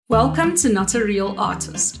Welcome to Not a Real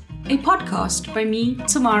Artist, a podcast by me,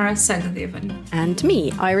 Tamara Sagadevan. And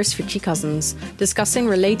me, Iris Ritchie Cousins, discussing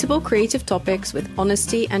relatable creative topics with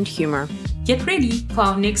honesty and humour. Get ready for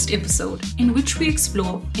our next episode, in which we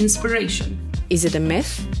explore inspiration. Is it a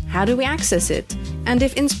myth? How do we access it? And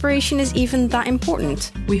if inspiration is even that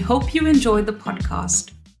important? We hope you enjoy the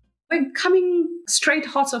podcast. We're coming straight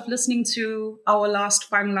hot of listening to our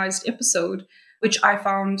last finalized episode, which I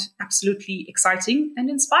found absolutely exciting and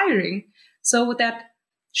inspiring. So with that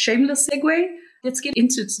shameless segue, let's get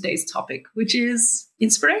into today's topic, which is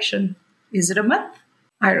inspiration. Is it a myth?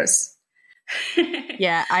 Iris.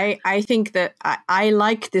 Yeah, I think that I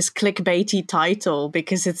like this clickbaity title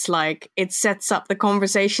because it's like, it sets up the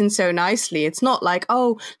conversation so nicely. It's not like,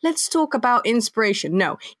 oh, let's talk about inspiration.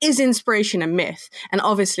 No, is inspiration a myth? And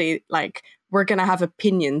obviously, like, we're going to have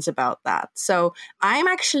opinions about that. So I'm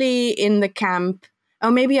actually in the camp,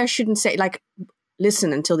 oh, maybe I shouldn't say, like,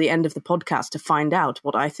 listen until the end of the podcast to find out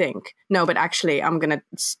what I think. No, but actually, I'm going to,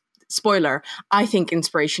 spoiler, I think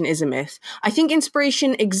inspiration is a myth. I think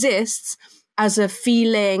inspiration exists as a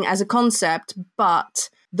feeling, as a concept, but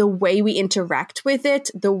the way we interact with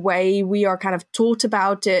it, the way we are kind of taught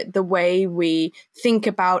about it, the way we think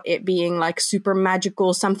about it being like super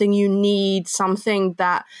magical, something you need, something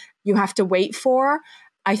that you have to wait for,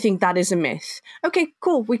 I think that is a myth. Okay,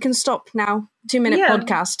 cool. We can stop now. 2-minute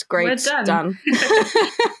podcast. Great. We're done.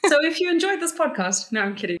 So if you enjoyed this podcast, no,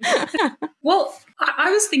 I'm kidding. Well,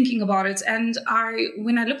 I was thinking about it, and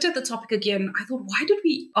when I looked at the topic again, I thought, why did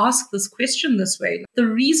we ask this question this way? The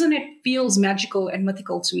reason it feels magical and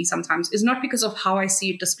mythical to me sometimes is not because of how I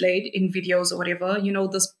see it displayed in videos or whatever, you know,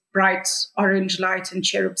 this bright orange light and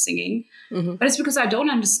cherub singing. Mm-hmm. But it's because I don't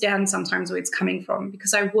understand sometimes where it's coming from,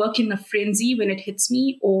 because I work in a frenzy when it hits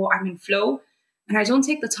me, or I'm in flow, and I don't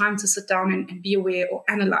take the time to sit down and be aware or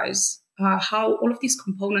analyze how all of these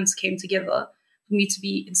components came together for me to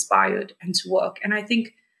be inspired and to work. And I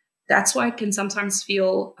think that's why it can sometimes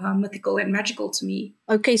feel mythical and magical to me.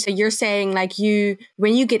 Okay, so you're saying like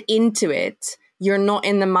when you get into it, you're not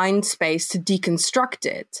in the mind space to deconstruct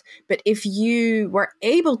it. But if you were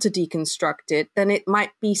able to deconstruct it, then it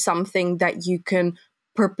might be something that you can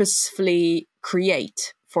purposefully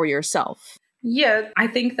create for yourself. Yeah, I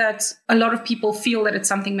think that a lot of people feel that it's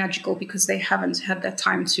something magical because they haven't had that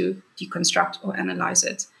time to deconstruct or analyze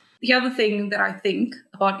it. The other thing that I think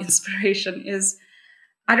about inspiration is,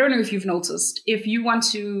 I don't know if you've noticed, if you want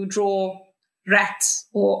to draw rats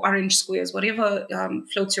or orange squares, whatever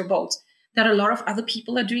floats your boat, that a lot of other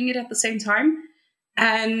people are doing it at the same time.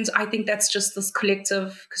 And I think that's just this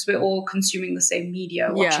collective, because we're all consuming the same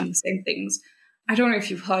media, watching the same things. I don't know if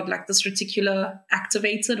you've heard like this reticular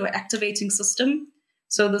activated or activating system.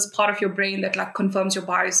 So this part of your brain that like confirms your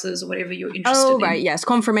biases or whatever you're interested in. Oh, right. Yes.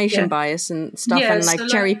 Confirmation bias and stuff, and like so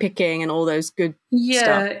cherry picking and all those good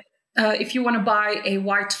stuff. If you want to buy a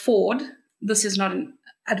white Ford, this is not an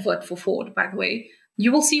advert for Ford, by the way.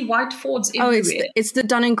 You will see white Fords everywhere. It's the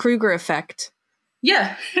Dunning-Kruger effect.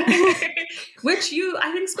 Yeah. Which you,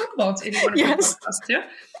 I think, spoke about in one of your podcasts, yeah?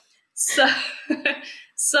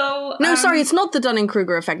 So no, sorry, it's not the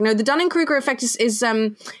Dunning-Kruger effect. No, the Dunning-Kruger effect is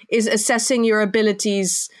assessing your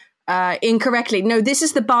abilities incorrectly. No, this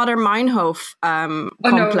is the Baader-Meinhof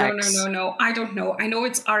complex. No. I don't know. I know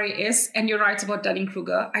it's RAS, and you're right about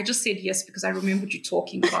Dunning-Kruger. I just said yes because I remembered you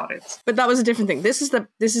talking about it. But that was a different thing. This is the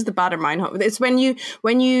Baader-Meinhof. It's when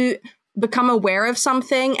you become aware of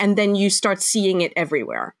something and then you start seeing it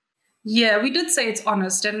everywhere. Yeah, we did say it's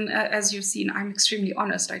honest. And as you've seen, I'm extremely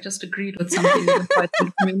honest. I just agreed with something and I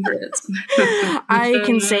didn't remember it. I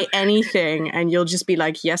can say anything and you'll just be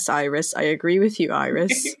like, yes, Iris, I agree with you,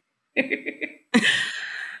 Iris.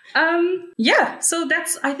 So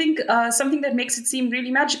that's, I think, something that makes it seem really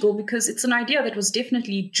magical, because it's an idea that was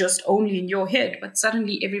definitely just only in your head, but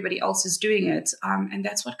suddenly everybody else is doing it. And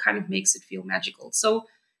that's what kind of makes it feel magical. So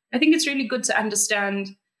I think it's really good to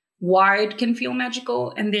understand why it can feel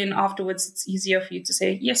magical. And then afterwards, it's easier for you to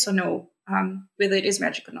say yes or no, whether it is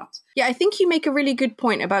magic or not. Yeah, I think you make a really good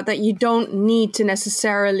point about that. You don't need to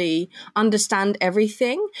necessarily understand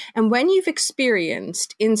everything. And when you've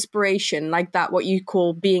experienced inspiration like that, what you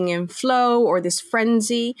call being in flow or this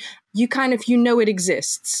frenzy, you know it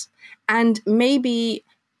exists. And maybe,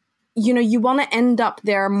 you know, you want to end up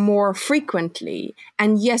there more frequently.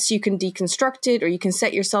 And yes, you can deconstruct it or you can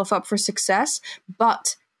set yourself up for success,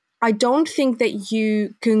 but I don't think that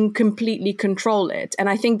you can completely control it. And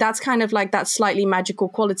I think that's kind of like that slightly magical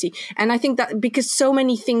quality. And I think that because so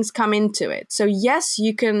many things come into it. So yes,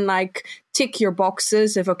 you can like tick your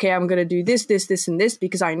boxes of, okay, I'm going to do this, this, this, and this,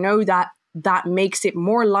 because I know that makes it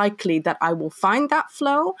more likely that I will find that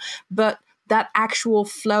flow. But that actual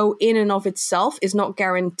flow in and of itself is not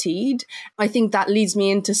guaranteed. I think that leads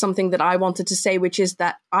me into something that I wanted to say, which is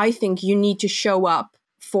that I think you need to show up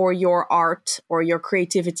for your art or your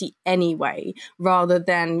creativity anyway, rather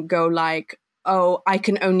than go like, oh, I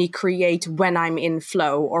can only create when I'm in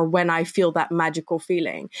flow or when I feel that magical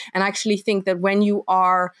feeling. And I actually think that when you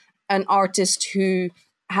are an artist who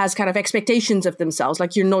has kind of expectations of themselves,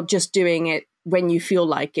 like you're not just doing it when you feel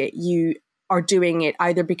like it, you are doing it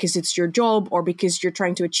either because it's your job or because you're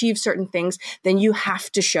trying to achieve certain things, then you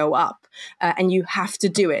have to show up and you have to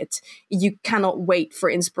do it. You cannot wait for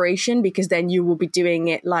inspiration, because then you will be doing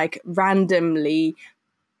it like randomly,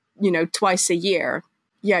 twice a year.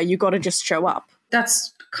 Yeah, you got to just show up.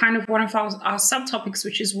 That's kind of one of our subtopics,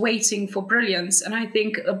 which is waiting for brilliance. And I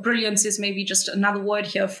think brilliance is maybe just another word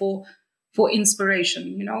here for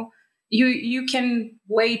inspiration. You can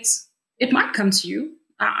wait. It might come to you.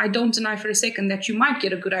 I don't deny for a second that you might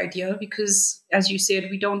get a good idea, because, as you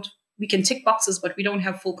said, we can tick boxes, but we don't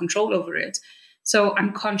have full control over it. So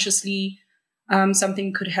unconsciously,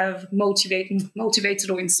 something could have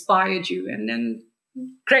motivated or inspired you, and then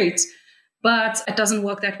great. But it doesn't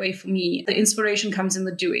work that way for me. The inspiration comes in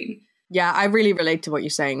the doing. Yeah, I really relate to what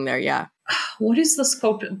you're saying there. Yeah. What is this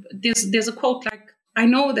quote? There's a quote, like, I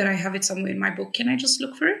know that I have it somewhere in my book. Can I just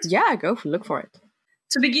look for it? Yeah, look for it.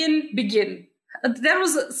 To begin. That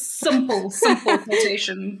was a simple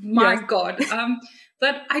quotation. My yes. God.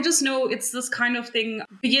 But I just know it's this kind of thing.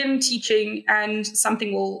 Begin teaching, and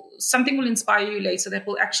something will inspire you later that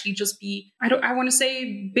will actually just be, I want to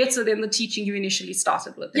say, better than the teaching you initially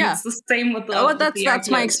started with. And yeah. It's the same with the that's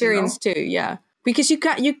my experience too. Yeah. Because you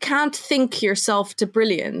can't think yourself to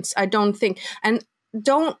brilliance, I don't think. And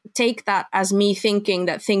don't take that as me thinking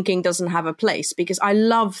that thinking doesn't have a place, because I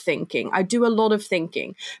love thinking. I do a lot of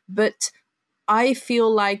thinking, but I feel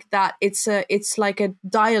like that it's like a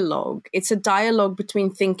dialogue. It's a dialogue between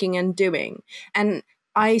thinking and doing. And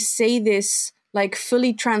I say this like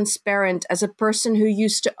fully transparent as a person who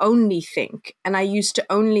used to only think, and I used to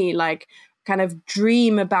only like kind of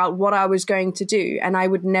dream about what I was going to do, and I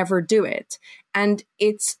would never do it. And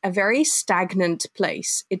it's a very stagnant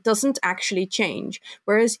place. It doesn't actually change.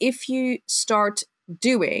 Whereas if you start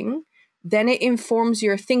doing, then it informs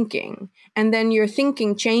your thinking, and then your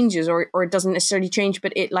thinking changes, or it doesn't necessarily change,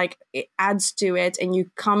 but it adds to it, and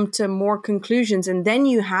you come to more conclusions, and then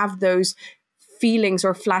you have those feelings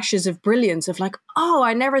or flashes of brilliance of like, oh,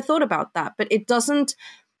 I never thought about that. But it doesn't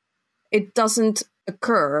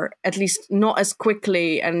occur, at least not as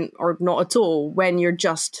quickly or not at all, when you're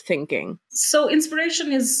just thinking. So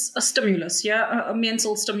inspiration is a stimulus, a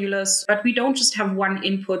mental stimulus, but we don't just have one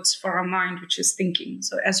input for our mind, which is thinking.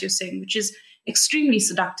 So as you're saying, which is extremely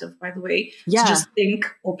seductive, by the way, to just think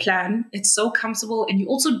or plan. It's so comfortable, and you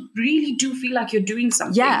also really do feel like you're doing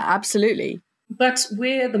something. Yeah, absolutely. But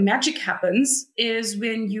where the magic happens is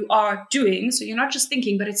when you are doing. So you're not just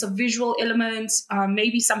thinking, but it's a visual element.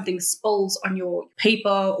 Maybe something spills on your paper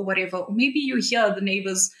or whatever. Or maybe you hear the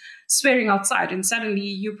neighbors swearing outside, and suddenly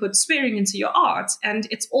you put swearing into your art. And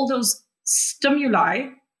it's all those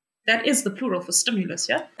stimuli. That is the plural for stimulus,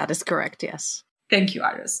 yeah? That is correct, yes. Thank you,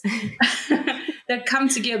 Iris. That come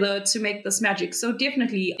together to make this magic. So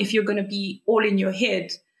definitely, if you're going to be all in your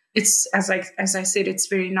head, it's, as I said, it's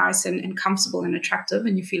very nice and comfortable and attractive,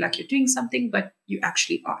 and you feel like you're doing something, but you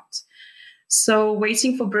actually aren't. So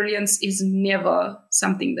waiting for brilliance is never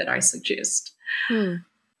something that I suggest.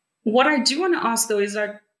 What I do want to ask, though, is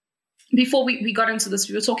like, before we got into this,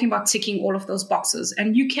 we were talking about ticking all of those boxes,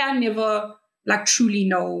 and you can never like truly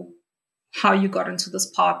know how you got into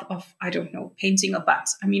this path of, I don't know, painting a butt.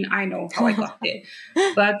 I mean, I know how I got there,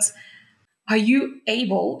 but are you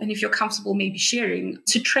able, and if you're comfortable maybe sharing,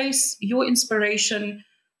 to trace your inspiration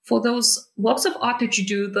for those works of art that you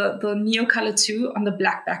do, the Neocolor 2 on the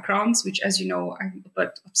black backgrounds, which, as you know, I'm a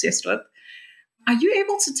bit obsessed with. Are you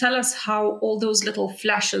able to tell us how all those little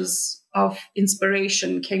flashes of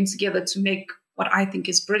inspiration came together to make what I think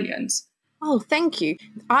is brilliant? Oh, thank you.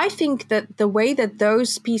 I think that the way that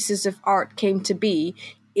those pieces of art came to be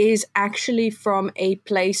is actually from a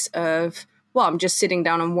place of, well, I'm just sitting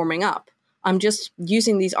down and warming up. I'm just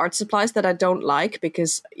using these art supplies that I don't like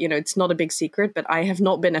because, it's not a big secret, but I have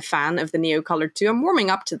not been a fan of the Neocolor 2. I'm warming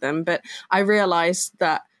up to them, but I realized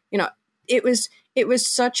that, it was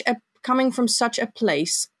coming from such a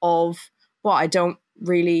place of, well, I don't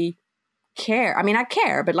really care. I mean, I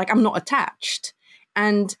care, but I'm not attached.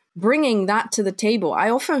 And bringing that to the table, I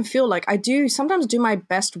often feel like I sometimes do my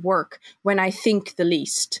best work when I think the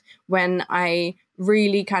least, when I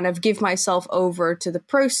really kind of give myself over to the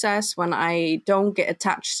process, when I don't get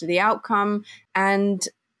attached to the outcome, and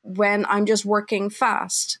when I'm just working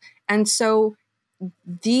fast. And so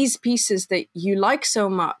these pieces that you like so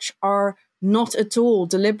much are not at all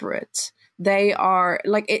deliberate. They are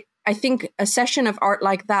like it. I think a session of art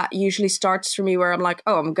like that usually starts for me where I'm like,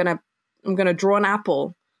 oh, I'm gonna draw an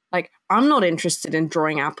apple. Like, I'm not interested in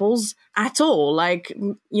drawing apples at all. Like,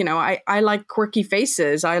 you know, I like quirky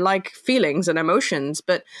faces. I like feelings and emotions.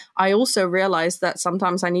 But I also realize that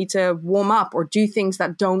sometimes I need to warm up or do things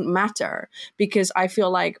that don't matter, because I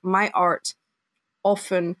feel like my art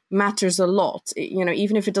often matters a lot. You know,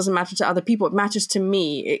 even if it doesn't matter to other people, it matters to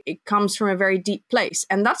me. It comes from a very deep place.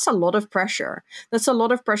 And that's a lot of pressure. That's a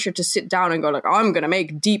lot of pressure to sit down and go like, I'm going to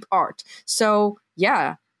make deep art. So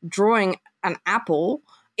yeah, drawing an apple,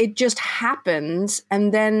 it just happens.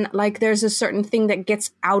 And then like there's a certain thing that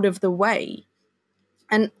gets out of the way.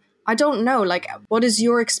 And I don't know, like, what is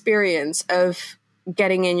your experience of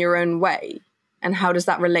getting in your own way? And how does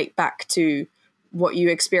that relate back to what you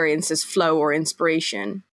experience as flow or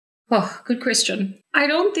inspiration? Oh, good question. I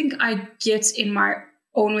don't think I get in my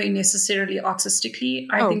own way necessarily artistically.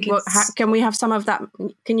 I think it's... can we have some of that?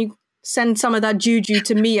 Can you send some of that juju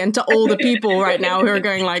to me and to all the people right now who are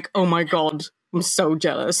going like, oh my God, I'm so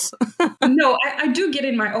jealous. No, I do get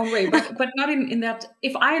in my own way, but not in that.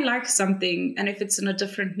 If I like something and if it's in a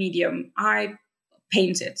different medium, I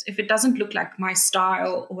paint it. If it doesn't look like my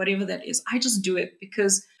style or whatever that is, I just do it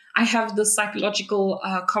because I have this psychological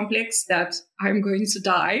complex that I'm going to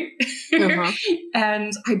die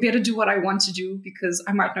and I better do what I want to do because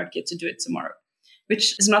I might not get to do it tomorrow,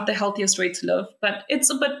 which is not the healthiest way to live, but it's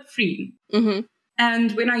a bit freeing. Mm-hmm.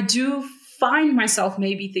 And when I do find myself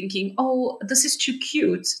maybe thinking, oh, this is too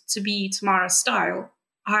cute to be Tamara's style,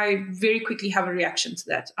 I very quickly have a reaction to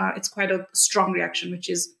that. It's quite a strong reaction, which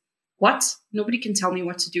is, what? Nobody can tell me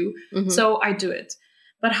what to do. Mm-hmm. So I do it.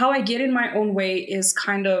 But how I get in my own way is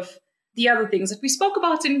kind of the other things that we spoke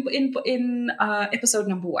about in episode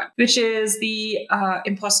number 1, which is the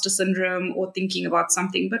imposter syndrome or thinking about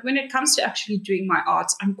something. But when it comes to actually doing my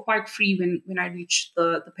art, I'm quite free when I reach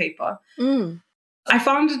the paper. Mm. I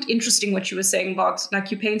found it interesting what you were saying about,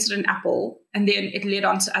 like, you painted an apple and then it led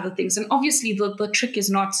on to other things. And obviously the trick is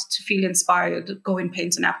not to feel inspired, go and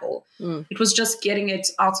paint an apple. Mm. It was just getting it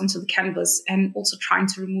out onto the canvas and also trying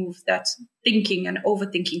to remove that thinking and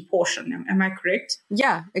overthinking portion. Am I correct?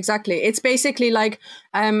 Yeah, exactly. It's basically like,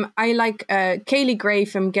 I like Kaylee Gray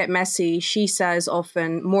from Get Messy. She says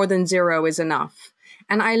often more than 0 is enough.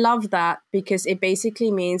 And I love that because it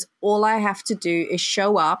basically means all I have to do is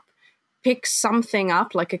show up, pick something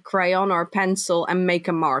up like a crayon or a pencil and make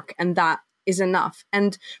a mark. And that is enough.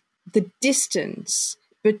 And the distance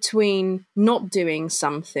between not doing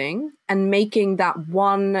something and making that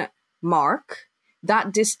one mark,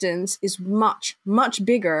 that distance is much, much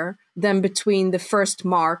bigger than between the first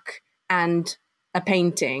mark and a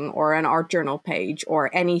painting or an art journal page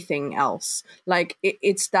or anything else. Like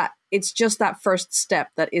it's just that first step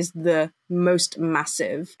that is the most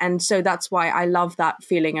massive. And so that's why I love that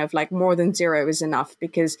feeling of like more than 0 is enough,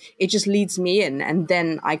 because it just leads me in, and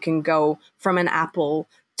then I can go from an apple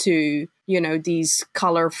to, you know, these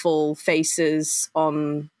colorful faces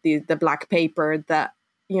on the black paper that,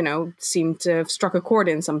 you know, seem to have struck a chord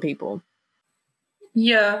in some people.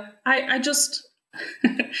 Yeah, I just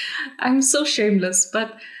I'm so shameless,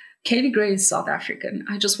 but Kaylee Gray is South African.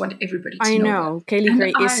 I just want everybody to know. I know. Kaylee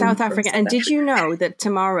Gray is South African. And did you know that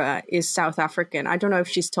Tamara is South African? I don't know if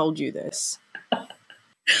she's told you this.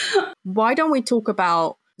 Why don't we talk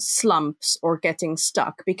about slumps or getting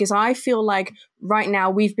stuck? Because I feel like right now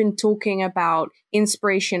we've been talking about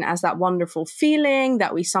inspiration as that wonderful feeling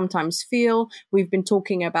that we sometimes feel. We've been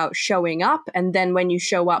talking about showing up. And then when you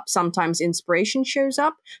show up, sometimes inspiration shows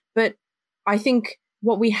up. But I think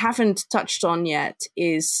what we haven't touched on yet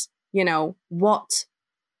is, you know, what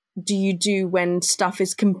do you do when stuff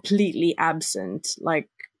is completely absent? Like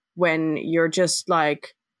when you're just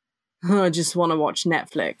like, I just want to watch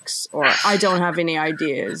Netflix, or I don't have any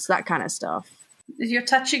ideas, that kind of stuff. You're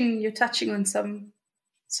touching on some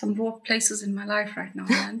raw places in my life right now,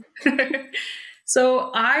 man. So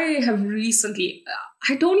I have recently,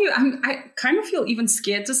 I kind of feel even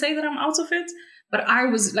scared to say that I'm out of it. But I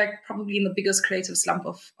was like probably in the biggest creative slump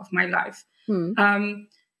of my life. And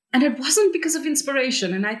it wasn't because of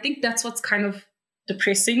inspiration. And I think that's what's kind of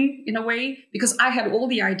depressing in a way, because I had all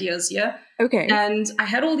the ideas, yeah? Okay. And I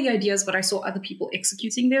had all the ideas, but I saw other people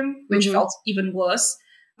executing them, which felt even worse.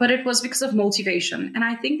 But it was because of motivation. And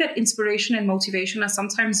I think that inspiration and motivation are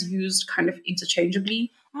sometimes used kind of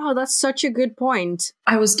interchangeably. Oh, that's such a good point.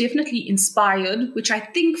 I was definitely inspired, which I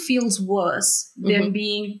think feels worse than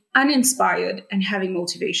being uninspired and having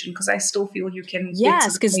motivation, because I still feel you can.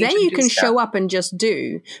 Yes, because then you can stuff. show up and just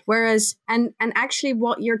do. Whereas, and actually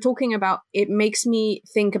what you're talking about, it makes me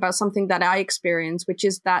think about something that I experience, which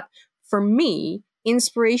is that for me,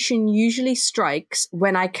 inspiration usually strikes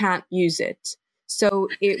when I can't use it. So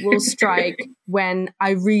it will strike when I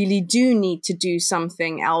really do need to do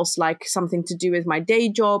something else, like something to do with my day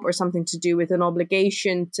job or something to do with an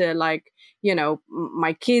obligation to, like, you know,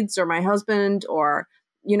 my kids or my husband or,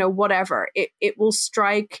 you know, whatever. It will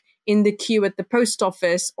strike in the queue at the post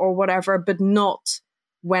office or whatever, but not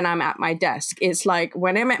when I'm at my desk. It's like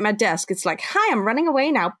when I'm at my desk, it's like, hi, I'm running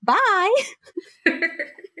away now. Bye.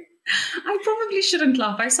 I probably shouldn't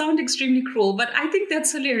laugh. I sound extremely cruel, but I think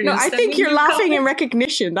that's hilarious. No, I think you're laughing in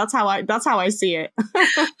recognition. That's how I see it.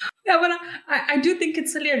 Yeah, but I do think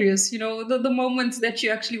it's hilarious. You know, the moment that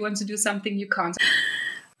you actually want to do something, you can't.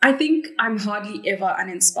 I think I'm hardly ever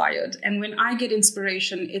uninspired. And when I get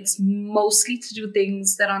inspiration, it's mostly to do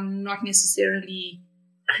things that are not necessarily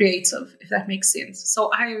creative, if that makes sense. So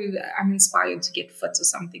I'm inspired to get fit or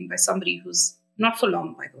something by somebody who's not for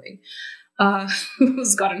long, by the way.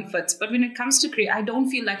 Who's gotten fit. But when it comes to create, I don't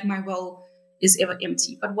feel like my well is ever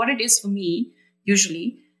empty. But what it is for me,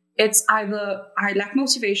 usually, it's either I lack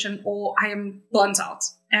motivation or I am burnt out.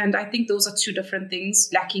 And I think those are two different things,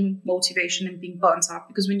 lacking motivation and being burnt out.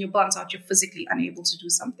 Because when you're burnt out, you're physically unable to do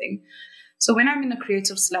something. So when I'm in a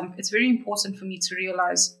creative slump, it's very important for me to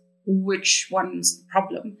realize which one's the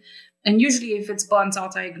problem. And usually if it's burnt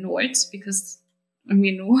out, I ignore it because I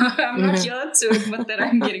mean, I'm not here to admit that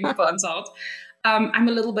I'm getting burnt out. I'm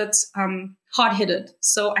a little bit hard-headed.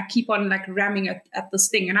 So I keep on like ramming at this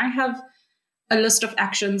thing. And I have a list of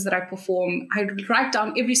actions that I perform. I write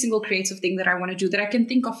down every single creative thing that I want to do that I can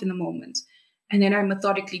think of in the moment. And then I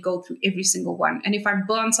methodically go through every single one. And if I'm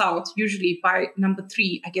burnt out, usually by number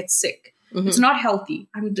 3, I get sick. It's not healthy.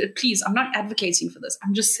 I'm not advocating for this.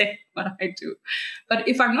 I'm just saying what I do. But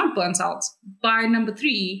if I'm not burnt out, by number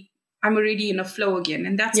 3, I'm already in a flow again.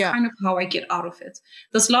 And that's kind of how I get out of it.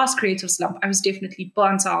 This last creative slump, I was definitely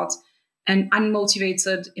burnt out and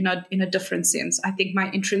unmotivated in a different sense. I think my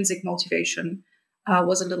intrinsic motivation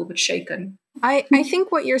was a little bit shaken. I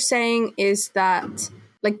think what you're saying is that,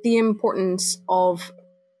 like, the importance of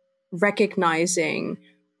recognizing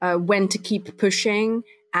when to keep pushing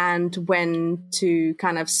and when to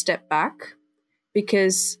kind of step back.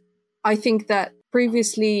 Because I think that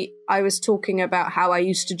previously, I was talking about how I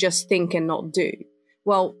used to just think and not do.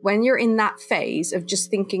 Well, when you're in that phase of just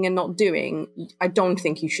thinking and not doing, I don't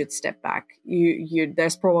think you should step back.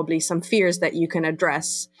 There's probably some fears that you can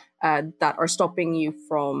address that are stopping you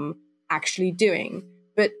from actually doing.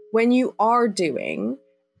 But when you are doing,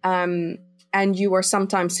 and you are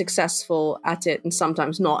sometimes successful at it and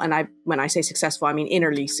sometimes not, and when I say successful, I mean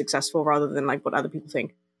innerly successful rather than like what other people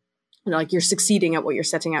think. Like you're succeeding at what you're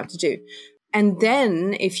setting out to do. And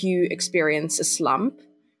then if you experience a slump,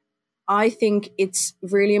 I think it's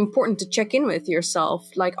really important to check in with yourself.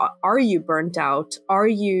 Like, are you burnt out? Are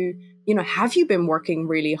you, have you been working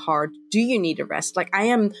really hard? Do you need a rest? Like, I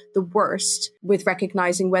am the worst with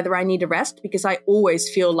recognizing whether I need a rest because I always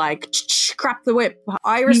feel like, crap the whip.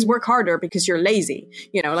 Iris, work harder because you're lazy.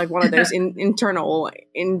 Like one of those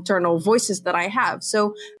internal voices that I have.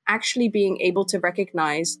 So actually being able to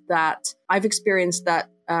recognize that I've experienced that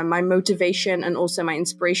my motivation and also my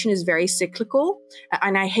inspiration is very cyclical.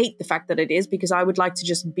 And I hate the fact that it is because I would like to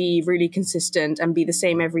just be really consistent and be the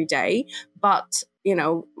same every day. But,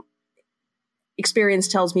 experience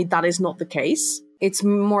tells me that is not the case. It's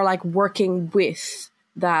more like working with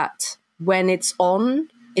that. When it's on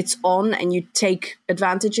and you take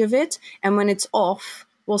advantage of it. And when it's off,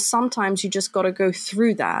 well, sometimes you just got to go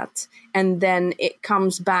through that. And then it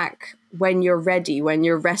comes back when you're ready, when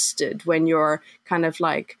you're rested, when you're kind of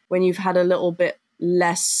like, when you've had a little bit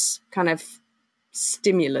less kind of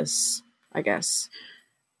stimulus, I guess.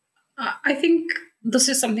 I think this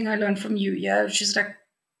is something I learned from you. Yeah. She's like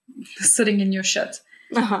sitting in your shit.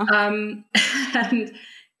 And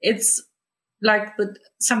it's like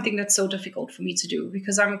something that's so difficult for me to do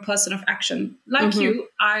because I'm a person of action. Like you,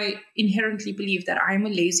 I inherently believe that I'm a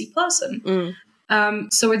lazy person.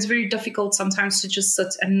 So it's very difficult sometimes to just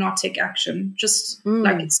sit and not take action. Just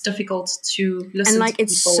like it's difficult to listen. And like to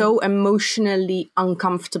it's people. so emotionally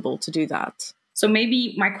uncomfortable to do that. So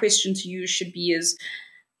maybe my question to you should be is,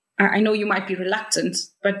 I know you might be reluctant,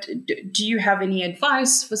 but do you have any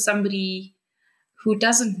advice for somebody who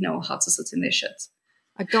doesn't know how to sit in their shit?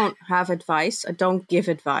 I don't have advice. I don't give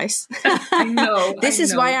advice. I know. This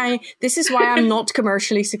is why I'm not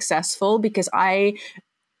commercially successful, because I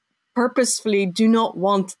purposefully do not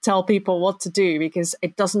want to tell people what to do because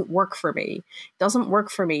it doesn't work for me. It doesn't work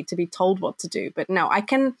for me to be told what to do. But no, I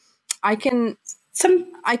can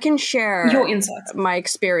share your insights, my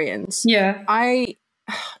experience. Yeah.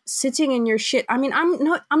 Sitting in your shit. I mean, I'm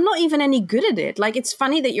not even any good at it. Like, it's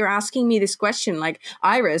funny that you're asking me this question. Like,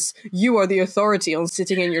 Iris, you are the authority on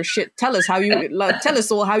sitting in your shit. Tell us tell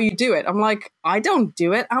us all how you do it. I'm like, I don't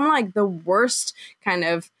do it. I'm like the worst kind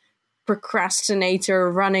of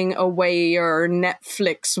procrastinator, running away or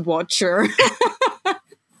Netflix watcher.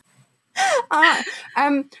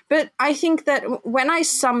 But I think that when I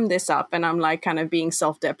sum this up and I'm like kind of being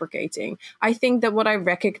self-deprecating, I think that what I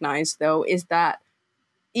recognize though is that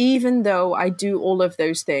even though I do all of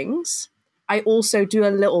those things, I also do a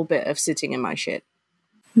little bit of sitting in my shit.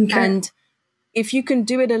 Okay. And if you can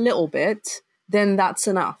do it a little bit, then that's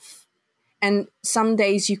enough. And some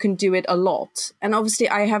days you can do it a lot. And obviously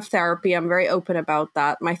I have therapy. I'm very open about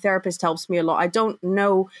that. My therapist helps me a lot. I don't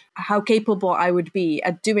know how capable I would be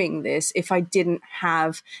at doing this if I didn't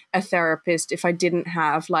have a therapist, if I didn't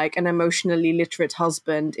have like an emotionally literate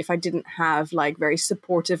husband, if I didn't have like very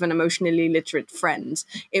supportive and emotionally literate friends.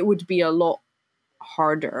 It would be a lot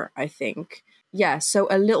harder, I think. Yeah, so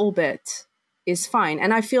a little bit is fine.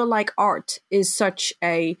 And I feel like art is such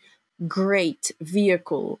a great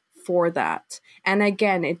vehicle for that. And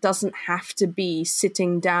again, it doesn't have to be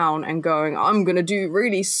sitting down and going, I'm going to do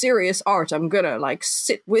really serious art. I'm going to like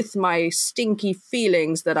sit with my stinky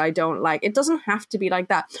feelings that I don't like. It doesn't have to be like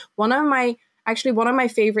that. One of my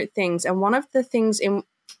favorite things, and one of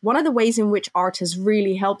the ways in which art has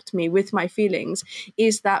really helped me with my feelings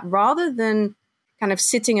is that rather than kind of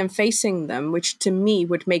sitting and facing them, which to me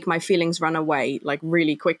would make my feelings run away like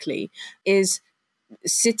really quickly, is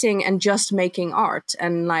sitting and just making art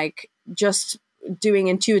and like just doing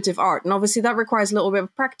intuitive art. And obviously that requires a little bit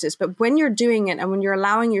of practice, but when you're doing it and when you're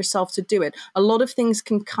allowing yourself to do it, a lot of things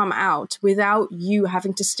can come out without you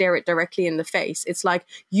having to stare it directly in the face. It's like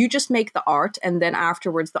you just make the art and then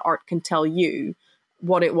afterwards the art can tell you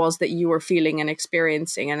what it was that you were feeling and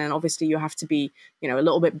experiencing. And then obviously you have to be, a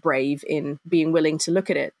little bit brave in being willing to look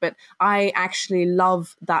at it. But I actually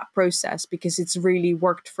love that process because it's really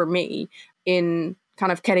worked for me in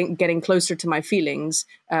kind of getting closer to my feelings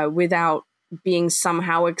without being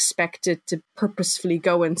somehow expected to purposefully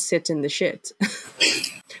go and sit in the shit.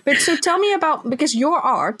 But so tell me about, because your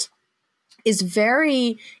art is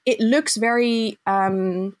it looks very...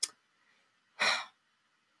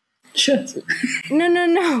 Shush.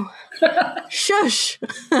 No. Shush.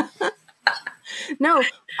 No,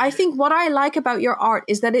 I think what I like about your art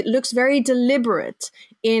is that it looks very deliberate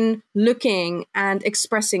in looking and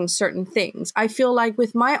expressing certain things. I feel like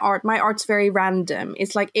with my art's very random.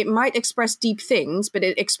 It's like it might express deep things, but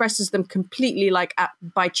it expresses them completely like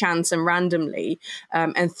by chance and randomly,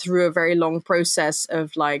 and through a very long process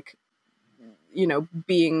of like,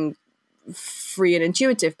 being free and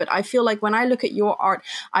intuitive. But I feel like when I look at your art,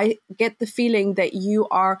 I get the feeling that you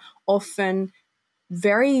are often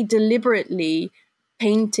very deliberately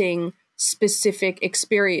painting specific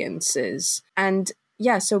experiences. And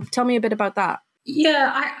yeah, so tell me a bit about that.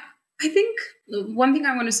 Yeah, I think one thing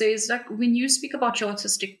I want to say is like when you speak about your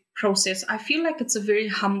artistic process, I feel like it's a very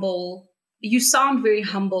humble, you sound very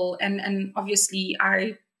humble, and obviously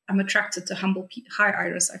I'm attracted to humble people. Hi,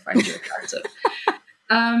 Iris, I find you attractive.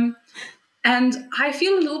 And I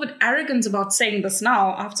feel a little bit arrogant about saying this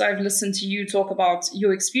now after I've listened to you talk about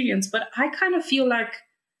your experience, but I kind of feel like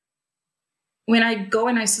when I go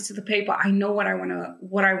and I sit at the paper, I know what I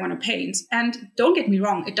want to paint. And don't get me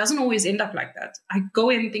wrong, it doesn't always end up like that. I go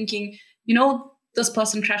in thinking, this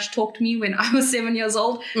person trash talked me when I was 7 years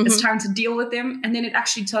old. Mm-hmm. It's time to deal with them. And then it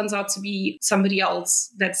actually turns out to be somebody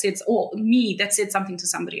else that said, or me that said something to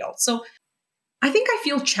somebody else. So I think I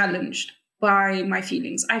feel challenged by my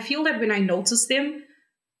feelings. I feel that when I notice them,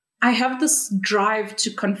 I have this drive to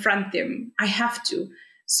confront them. I have to.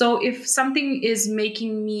 So if something is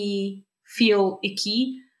making me feel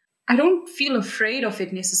icky, I don't feel afraid of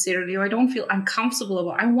it necessarily, or I don't feel uncomfortable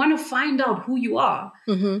about it. I want to find out who you are.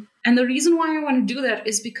 Mm-hmm. And the reason why I want to do that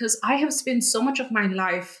is because I have spent so much of my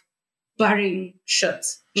life burying shit.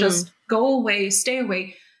 Just go away, stay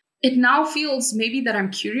away. It now feels maybe that I'm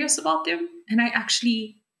curious about them, and I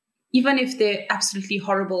actually, even if they're absolutely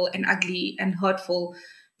horrible and ugly and hurtful,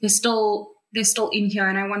 they're still in here,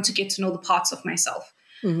 and I want to get to know the parts of myself.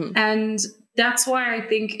 Mm-hmm. And that's why I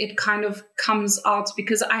think it kind of comes out,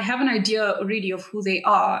 because I have an idea already of who they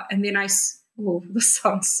are. And then this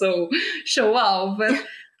sounds so wow, but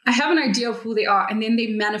I have an idea of who they are, and then they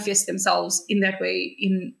manifest themselves in that way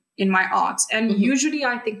in my art. And usually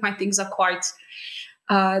I think my things are quite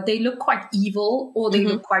they look quite evil or they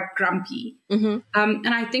look quite grumpy. And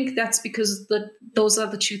I think that's because those are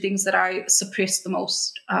the two things that I suppress the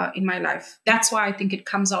most in my life. That's why I think it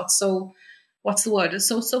comes out so, what's the word? It's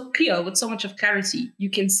so clear, with so much of clarity. You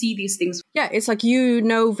can see these things. Yeah, it's like you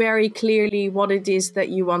know very clearly what it is that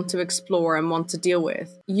you want to explore and want to deal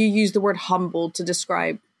with. You use the word humble to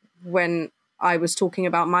describe when I was talking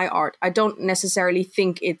about my art. I don't necessarily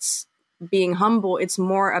think it's being humble. It's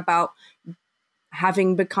more about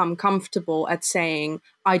having become comfortable at saying,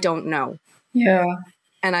 I don't know. Yeah.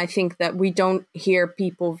 And I think that we don't hear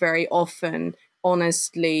people very often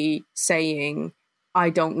honestly saying,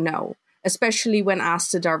 I don't know, especially when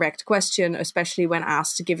asked a direct question, especially when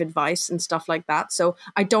asked to give advice and stuff like that. So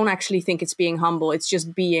I don't actually think it's being humble. It's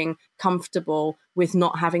just being comfortable with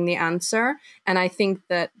not having the answer. And I think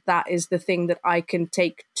that that is the thing that I can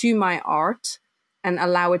take to my art and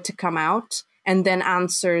allow it to come out, and then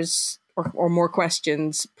answers or more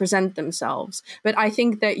questions present themselves. But I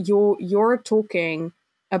think that you're talking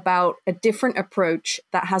about a different approach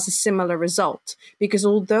that has a similar result, because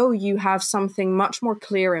although you have something much more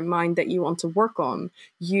clear in mind that you want to work on,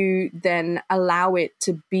 you then allow it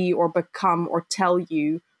to be or become or tell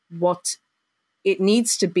you what it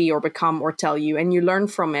needs to be or become or tell you, and you learn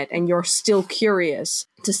from it, and you're still curious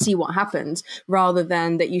to see what happens, rather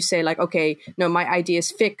than that you say like, okay, no, my idea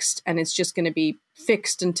is fixed and it's just going to be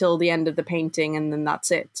fixed until the end of the painting and then that's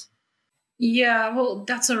it. Yeah, well,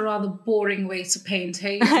 that's a rather boring way to paint,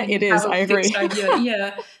 hey? It is, I agree. Idea.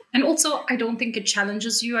 Yeah. And also, I don't think it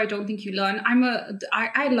challenges you. I don't think you learn.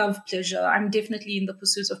 I love pleasure. I'm definitely in the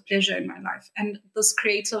pursuit of pleasure in my life. And this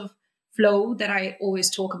creative flow that I always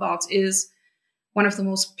talk about is one of the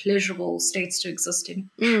most pleasurable states to exist in.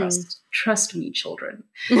 Trust me, children.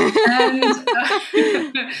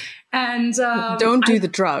 And don't do the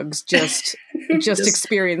drugs. Just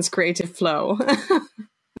experience creative flow.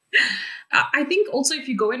 I think also if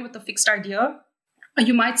you go in with a fixed idea,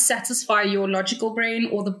 you might satisfy your logical brain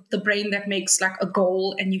or the brain that makes like a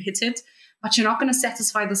goal and you hit it, but you're not going to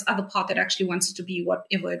satisfy this other part that actually wants it to be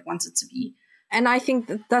whatever it wants it to be. And I think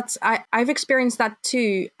I've experienced that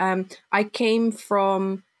too. I came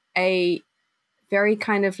from a very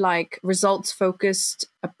kind of like results focused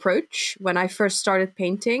approach when I first started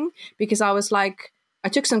painting, because I was like, I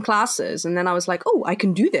took some classes and then I was like, oh, I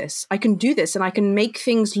can do this and I can make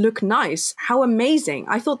things look nice. How amazing.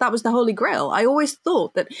 I thought that was the holy grail. I always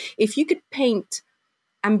thought that if you could paint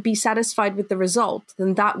and be satisfied with the result,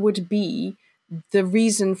 then that would be the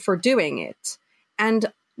reason for doing it.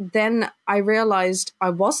 And then I realized I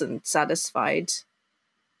wasn't satisfied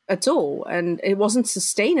at all, and it wasn't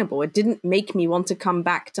sustainable. It didn't make me want to come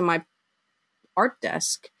back to my art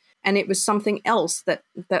desk, and it was something else that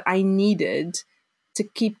I needed to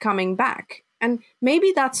keep coming back. And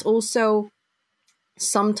maybe that's also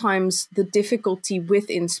sometimes the difficulty with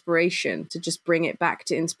inspiration, to just bring it back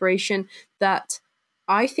to inspiration, that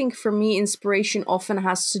I think for me, inspiration often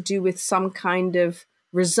has to do with some kind of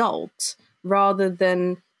result rather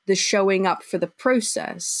than the showing up for the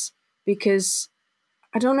process. Because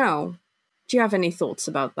I don't know. Do you have any thoughts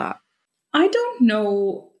about that? I don't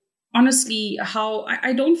know, honestly, how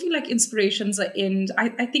I don't feel like inspiration's an end.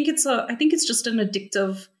 I think it's just an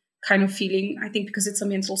addictive kind of feeling. I think because it's a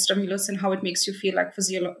mental stimulus and how it makes you feel like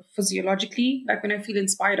physiologically. Like when I feel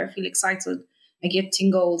inspired, I feel excited. I get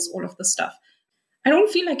tingles, all of the stuff. I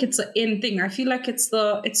don't feel like it's an end thing. I feel like it's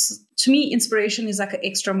to me, inspiration is like an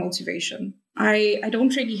extra motivation. I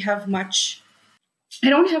don't really have much. I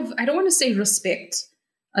don't want to say respect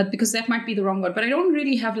because that might be the wrong word, but I don't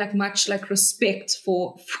really have like much like respect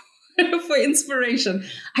for inspiration.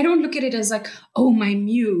 I don't look at it as like, oh, my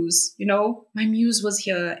muse, my muse was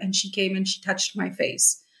here and she came and she touched my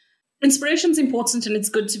face. Inspiration's important and it's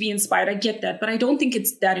good to be inspired. I get that, but I don't think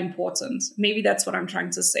it's that important. Maybe that's what I'm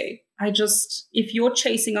trying to say. If you're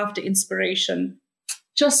chasing after inspiration,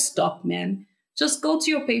 just stop, man. Just go to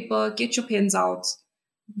your paper, get your pens out,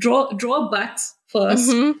 draw a butt first,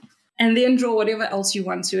 and then draw whatever else you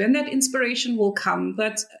want to. And that inspiration will come.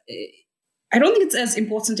 But I don't think it's as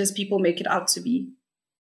important as people make it out to be.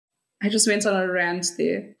 I just went on a rant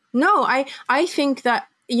there. No, I think that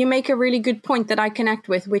you make a really good point that I connect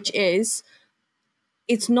with, which is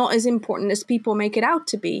it's not as important as people make it out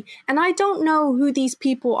to be. And I don't know who these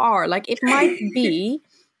people are. Like, it might be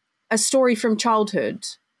a story from childhood,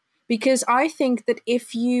 because I think that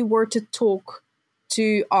if you were to talk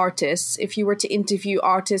to artists, if you were to interview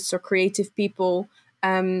artists or creative people,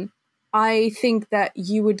 I think that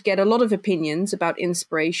you would get a lot of opinions about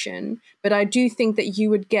inspiration, but I do think that you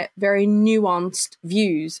would get very nuanced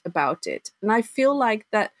views about it. And I feel like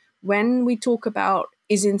that when we talk about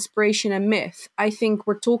is inspiration a myth? I think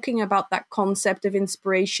we're talking about that concept of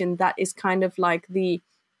inspiration that is kind of like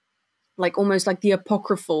almost like the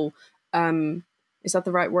apocryphal, is that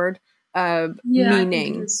the right word? Yeah, I think it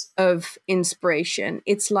Meaning is. of inspiration.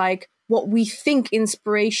 It's like what we think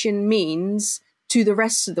inspiration means to the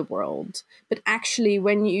rest of the world. But actually,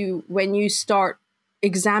 when you start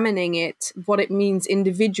examining it, what it means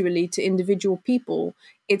individually to individual people,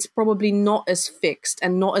 it's probably not as fixed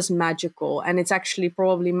and not as magical. And it's actually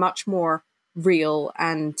probably much more real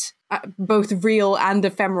and both real and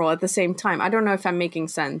ephemeral at the same time. I don't know if I'm making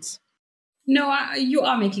sense. No, you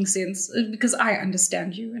are making sense because I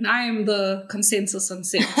understand you, and I am the consensus on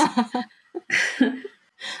sense.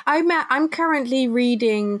 I'm currently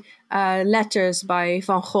reading letters by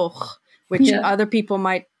Van Gogh, which Yeah. other people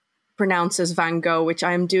might pronounce as Van Gogh, which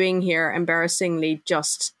I am doing here embarrassingly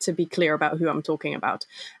just to be clear about who I'm talking about.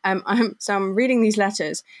 So I'm reading these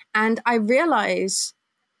letters, and I realize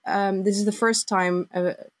this is the first time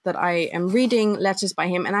that I am reading letters by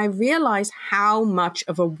him, and I realize how much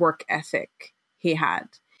of a work ethic he had.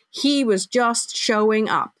 He was just showing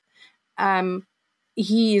up.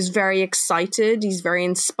 He is very excited, he's very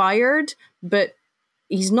inspired, but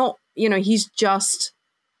he's not, he's just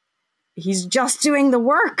doing the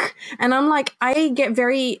work. And I'm like, I get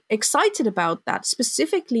very excited about that,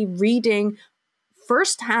 specifically reading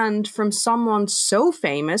firsthand from someone so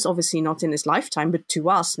famous, obviously not in his lifetime, but to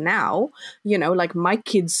us now, like my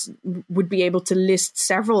kids would be able to list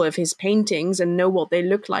several of his paintings and know what they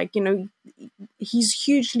look like. He's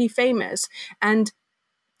hugely famous and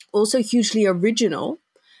also hugely original.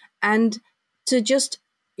 And to just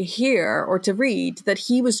hear or to read that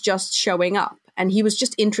he was just showing up and he was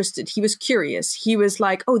just interested, he was curious, he was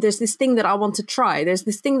like, oh, there's this thing that I want to try, there's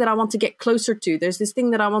this thing that I want to get closer to, there's this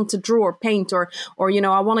thing that I want to draw or paint, or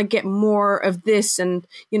I want to get more of this, and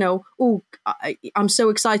I'm so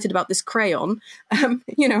excited about this crayon.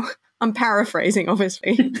 I'm paraphrasing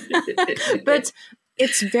obviously. But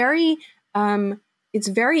it's very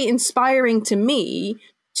inspiring to me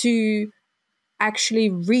to actually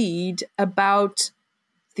read about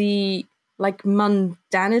the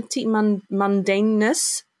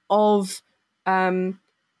mundaneness of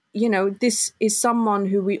this is someone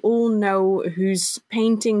who we all know, whose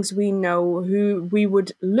paintings we know, who we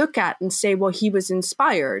would look at and say, well, he was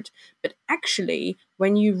inspired. But actually,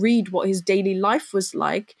 when you read what his daily life was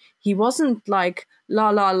like, he wasn't like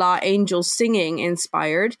la la la angels singing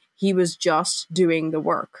inspired. He was just doing the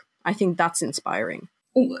work. I think that's inspiring.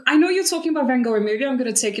 I know you're talking about Van Gogh, and maybe I'm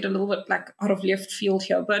going to take it a little bit like out of left field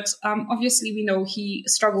here, but obviously we know he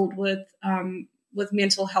struggled with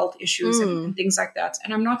mental health issues and things like that.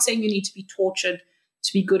 And I'm not saying you need to be tortured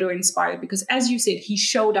to be good or inspired, because as you said, he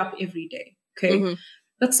showed up every day. Okay. Mm-hmm.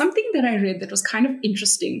 But something that I read that was kind of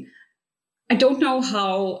interesting, I don't know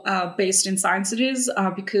how based in science it is,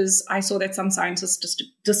 because I saw that some scientists just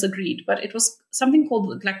disagreed, but it was something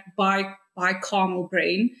called like bicameral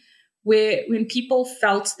brain, where when people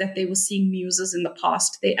felt that they were seeing muses in the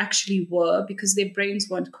past, they actually were, because their brains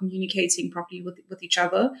weren't communicating properly with each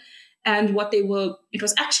other. And it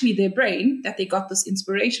was actually their brain that they got this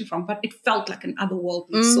inspiration from, but it felt like an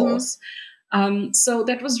otherworldly source. So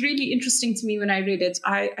that was really interesting to me when I read it.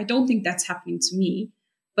 I don't think that's happening to me,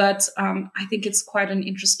 but I think it's quite an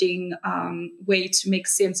interesting way to make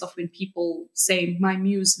sense of when people say my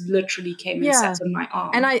muse literally came and sat on my arm.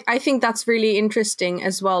 And I think that's really interesting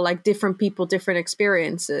as well, like different people, different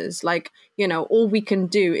experiences. Like, all we can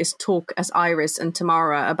do is talk as Iris and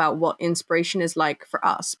Tamara about what inspiration is like for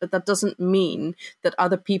us. But that doesn't mean that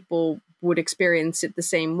other people would experience it the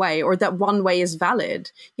same way, or that one way is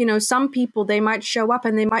valid. Some people, they might show up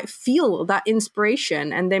and they might feel that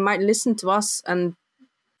inspiration and they might listen to us and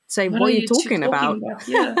say, what are you talking about?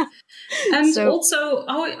 Yeah. And also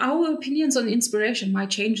our opinions on inspiration might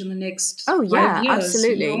change in the next 5 years.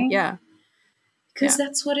 Absolutely. Yeah. Because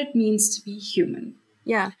that's what it means to be human.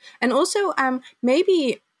 Yeah. And also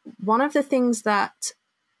maybe one of the things that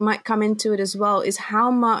might come into it as well is how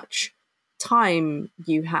much time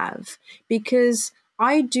you have, because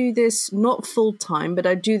I do this not full time, but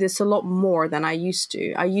I do this a lot more than I used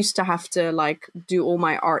to. I used to have to do all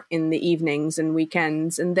my art in the evenings and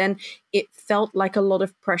weekends. And then it felt like a lot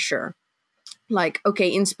of pressure. Like, okay,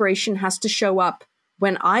 inspiration has to show up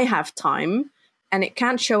when I have time, and it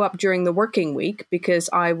can't show up during the working week because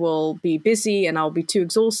I will be busy and I'll be too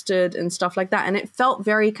exhausted and stuff like that. And it felt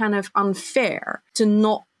very kind of unfair to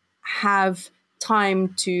not have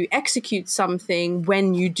time to execute something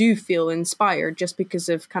when you do feel inspired, just because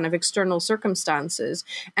of kind of external circumstances.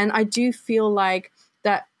 And I do feel like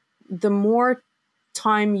that the more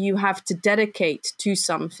time you have to dedicate to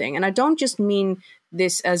something, and I don't just mean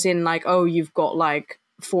this as in like, oh, you've got like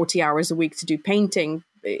 40 hours a week to do painting.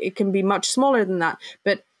 It can be much smaller than that.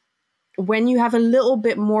 But when you have a little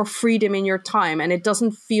bit more freedom in your time and it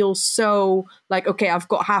doesn't feel so like, okay, I've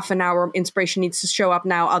got half an hour, inspiration needs to show up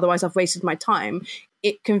now, otherwise I've wasted my time,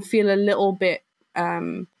 it can feel a little bit,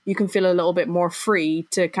 you can feel a little bit more free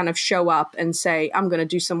to kind of show up and say, I'm going to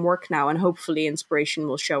do some work now and hopefully inspiration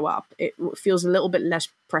will show up. It feels a little bit less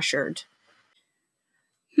pressured.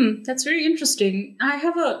 That's very interesting. I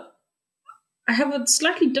have a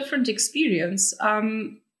slightly different experience.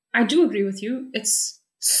 I do agree with you. It's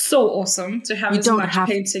so awesome to have as much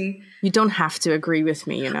painting. You don't have to agree with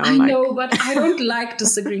me, you know. I know, but I don't like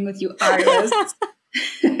disagreeing with you, Iris.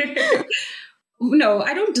 No,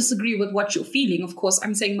 I don't disagree with what you're feeling. Of course,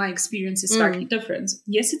 I'm saying my experience is slightly different.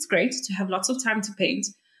 Yes, it's great to have lots of time to paint.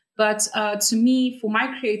 But to me, for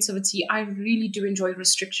my creativity, I really do enjoy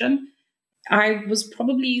restriction. I was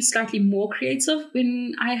probably slightly more creative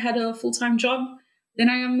when I had a full-time job than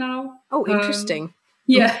I am now. Oh, interesting.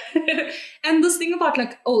 Yeah. And this thing about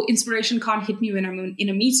like, oh, inspiration can't hit me when I'm in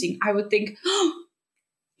a meeting. I would think, oh,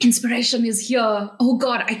 inspiration is here. Oh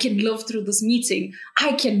God, I can live through this meeting.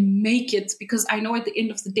 I can make it because I know at the end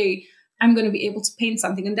of the day, I'm going to be able to paint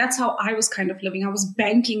something. And that's how I was kind of living. I was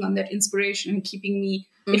banking on that inspiration and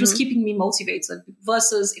it was keeping me motivated,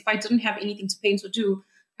 versus if I didn't have anything to paint or do,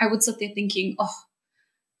 I would sit there thinking, oh,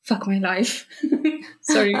 fuck my life.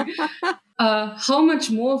 Sorry. How much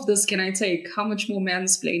more of this can I take? How much more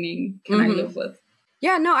mansplaining can I live with?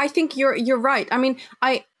 Yeah, no, I think you're right. I mean,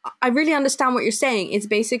 I really understand what you're saying. It's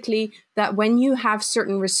basically that when you have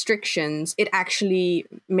certain restrictions, it actually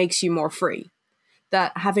makes you more free.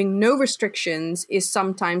 That having no restrictions is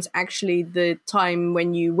sometimes actually the time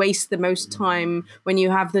when you waste the most time, when you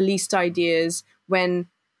have the least ideas, when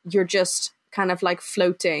you're just kind of like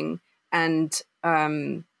floating and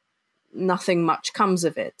nothing much comes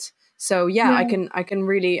of it. So yeah,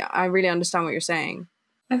 I really understand what you're saying.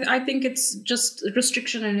 I think it's just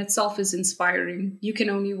restriction in itself is inspiring. You can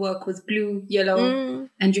only work with blue, yellow,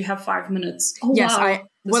 and you have 5 minutes. Oh, yes, wow.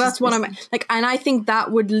 That's what I'm like. And I think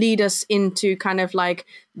that would lead us into kind of like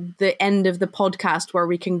the end of the podcast where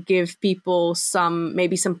we can give people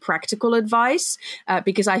maybe some practical advice,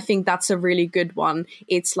 because I think that's a really good one.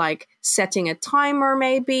 It's like setting a timer,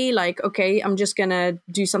 maybe like, okay, I'm just going to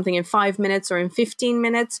do something in 5 minutes or in 15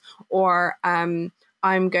 minutes, or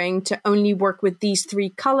I'm going to only work with these 3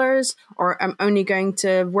 colors, or I'm only going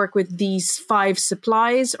to work with these 5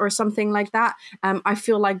 supplies or something like that. I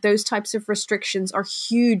feel like those types of restrictions are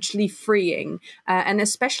hugely freeing. And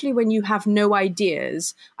especially when you have no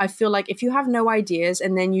ideas, I feel like if you have no ideas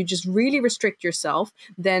and then you just really restrict yourself,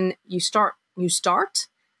 then you start,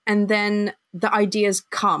 and then the ideas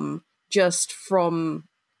come just from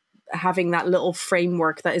having that little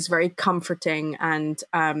framework that is very comforting and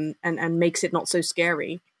makes it not so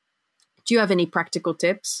scary. Do you have any practical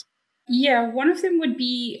tips? Yeah, one of them would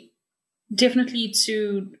be definitely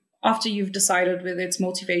to, after you've decided whether it's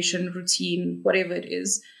motivation, routine, whatever it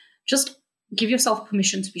is, just give yourself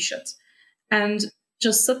permission to be shit. And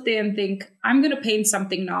just sit there and think, I'm going to paint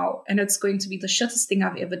something now, and it's going to be the shittest thing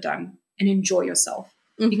I've ever done, and enjoy yourself.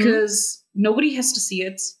 Because nobody has to see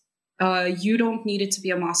it. You don't need it to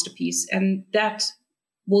be a masterpiece. And that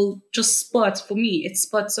will just spurt, for me, it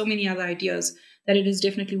spurred so many other ideas that it is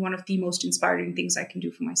definitely one of the most inspiring things I can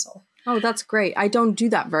do for myself. Oh, that's great. I don't do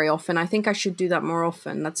that very often. I think I should do that more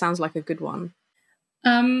often. That sounds like a good one.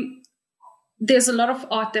 There's a lot of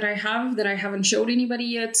art that I haven't showed anybody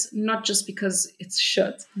yet, not just because it's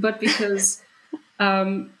shit, but because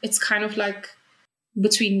it's kind of like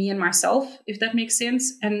between me and myself, if that makes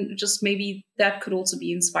sense. And just maybe that could also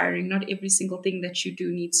be inspiring. Not every single thing that you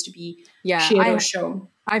do needs to be shared or shown.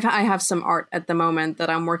 I have some art at the moment that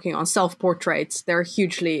I'm working on, self-portraits. They're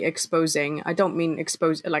hugely exposing. I don't mean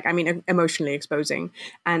I mean emotionally exposing.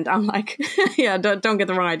 And I'm like, yeah, don't get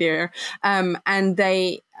the wrong idea here. And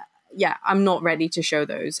I'm not ready to show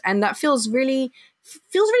those. And that feels really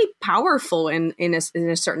powerful in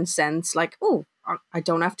a certain sense. Like, oh, I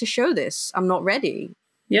don't have to show this. I'm not ready.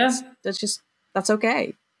 Yeah. That's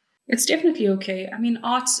okay. It's definitely okay. I mean,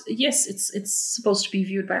 art, yes, it's supposed to be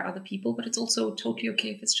viewed by other people, but it's also totally okay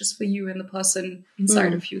if it's just for you and the person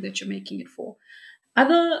inside of you that you're making it for.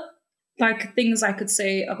 Other like things I could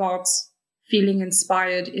say about feeling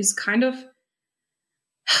inspired is kind of,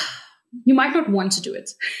 you might not want to do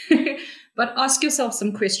it, but ask yourself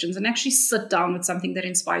some questions and actually sit down with something that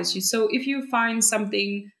inspires you. So if you find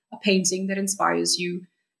something, a painting that inspires you,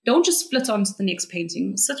 don't just flit on to the next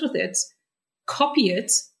painting. Sit with it,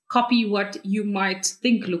 copy what you might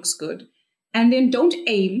think looks good, And then don't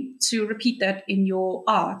aim to repeat that in your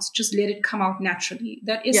art. Just let it come out naturally.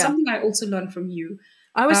 That is something I also learned from you.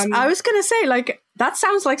 I was going to say, like, that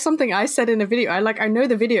sounds like something I said in a video. I know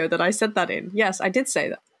the video that I said that in. Yes, I did say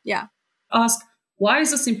that. Yeah. Ask, why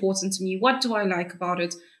is this important to me? What do I like about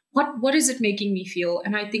it? What is it making me feel?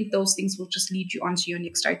 And I think those things will just lead you on to your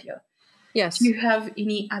next idea. Yes. Do you have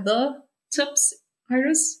any other tips,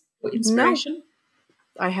 Iris, for inspiration? No.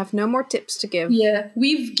 I have no more tips to give. Yeah,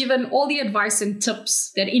 we've given all the advice and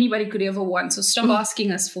tips that anybody could ever want. So stop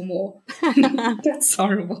asking us for more. That's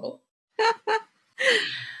horrible.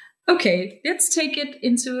 Okay, let's take it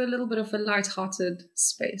into a little bit of a lighthearted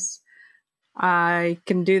space. I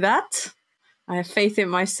can do that. I have faith in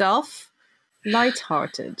myself.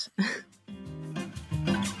 Lighthearted.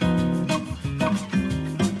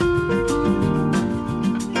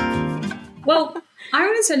 Well, I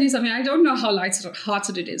want to tell you something. I don't know how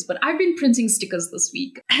lighthearted it is, but I've been printing stickers this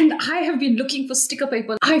week and I have been looking for sticker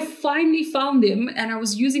paper. I finally found them and I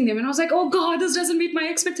was using them and I was like, oh God, this doesn't meet my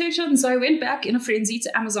expectations. So I went back in a frenzy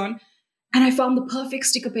to Amazon and I found the perfect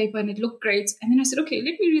sticker paper and it looked great. And then I said, okay,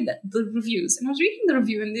 let me read the reviews. And I was reading the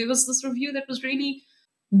review and there was this review that was really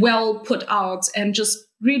well put out and just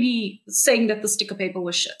really saying that the sticker paper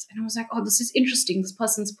was shit. And I was like, oh, this is interesting. This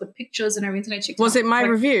person's put pictures and I went and I checked Was it my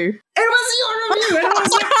review? It was your review. And I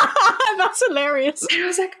was like, that's hilarious. And I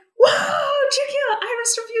was like, wow, check here.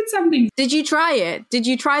 Iris reviewed something. Did you try it? Did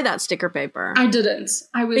you try that sticker paper? I didn't.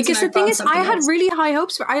 Because the thing is, I had really high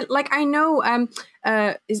hopes for. I know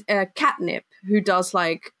Catnip, who does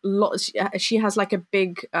like lots. She has like a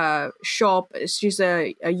big shop. She's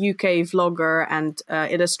a UK vlogger and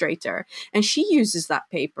illustrator, and she uses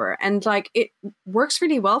that paper, and like it works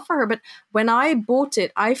really well for her. But when I bought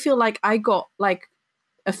it, I feel like I got like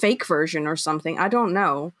a fake version or something. I don't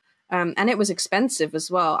know. And it was expensive as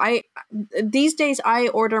well. These days I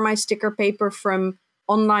order my sticker paper from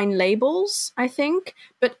online labels, I think.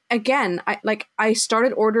 But again, I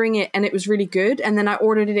started ordering it and it was really good, and then I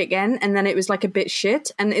ordered it again and then it was like a bit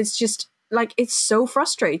shit, and it's just like it's so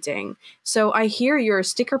frustrating. So I hear your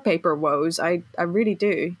sticker paper woes. I really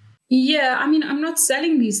do. Yeah, I mean, I'm not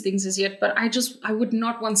selling these things as yet, but I would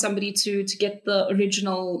not want somebody to get the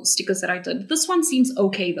original stickers that I did. This one seems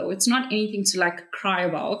okay though. It's not anything to like cry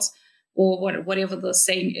about, or whatever the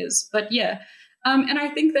saying is. But yeah, and I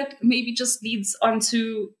think that maybe just leads on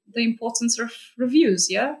to the importance of reviews,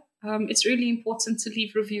 yeah? It's really important to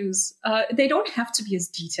leave reviews. They don't have to be as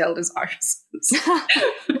detailed as ours,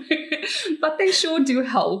 but they sure do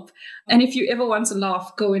help. And if you ever want to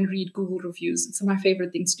laugh, go and read Google reviews. It's my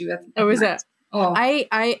favorite thing to do at is night. it? Oh.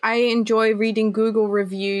 I enjoy reading Google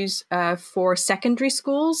reviews for secondary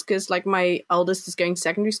schools, because like my eldest is going to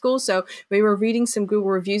secondary school. So we were reading some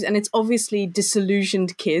Google reviews, and it's obviously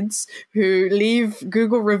disillusioned kids who leave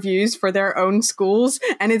Google reviews for their own schools,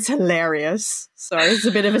 and it's hilarious. Sorry, it's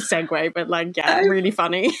a bit of a segue, but like, yeah, really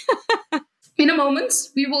funny. In a moment,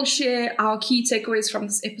 we will share our key takeaways from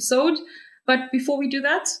this episode. But before we do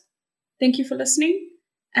that, thank you for listening.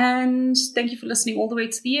 And thank you for listening all the way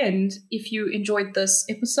to the end. If you enjoyed this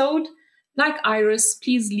episode, like Iris,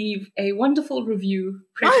 please leave a wonderful review.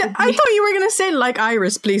 I thought you were going to say, like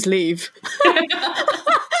Iris, please leave.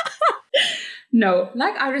 No,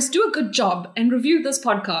 like Iris, do a good job and review this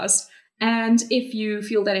podcast. And if you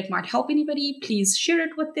feel that it might help anybody, please share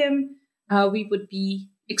it with them. We would be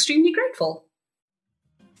extremely grateful.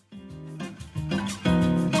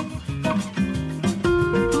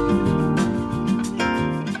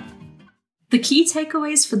 The key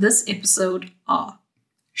takeaways for this episode are: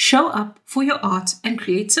 show up for your art and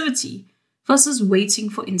creativity versus waiting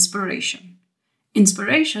for inspiration.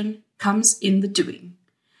 Inspiration comes in the doing.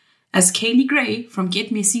 As Kaylee Gray from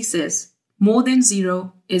Get Messy says, more than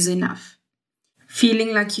zero is enough.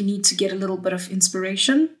 Feeling like you need to get a little bit of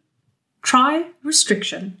inspiration? Try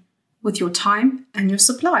restriction with your time and your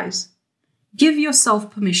supplies. Give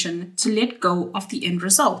yourself permission to let go of the end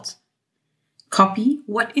result. Copy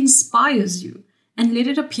what inspires you and let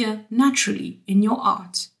it appear naturally in your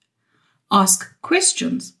art. Ask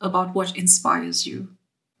questions about what inspires you.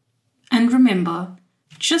 And remember,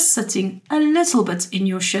 just sitting a little bit in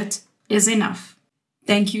your shit is enough.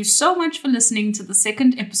 Thank you so much for listening to the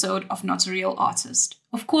second episode of Not a Real Artist.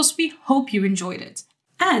 Of course, we hope you enjoyed it.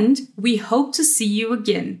 And we hope to see you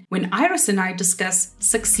again when Iris and I discuss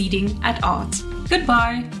succeeding at art.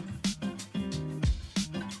 Goodbye.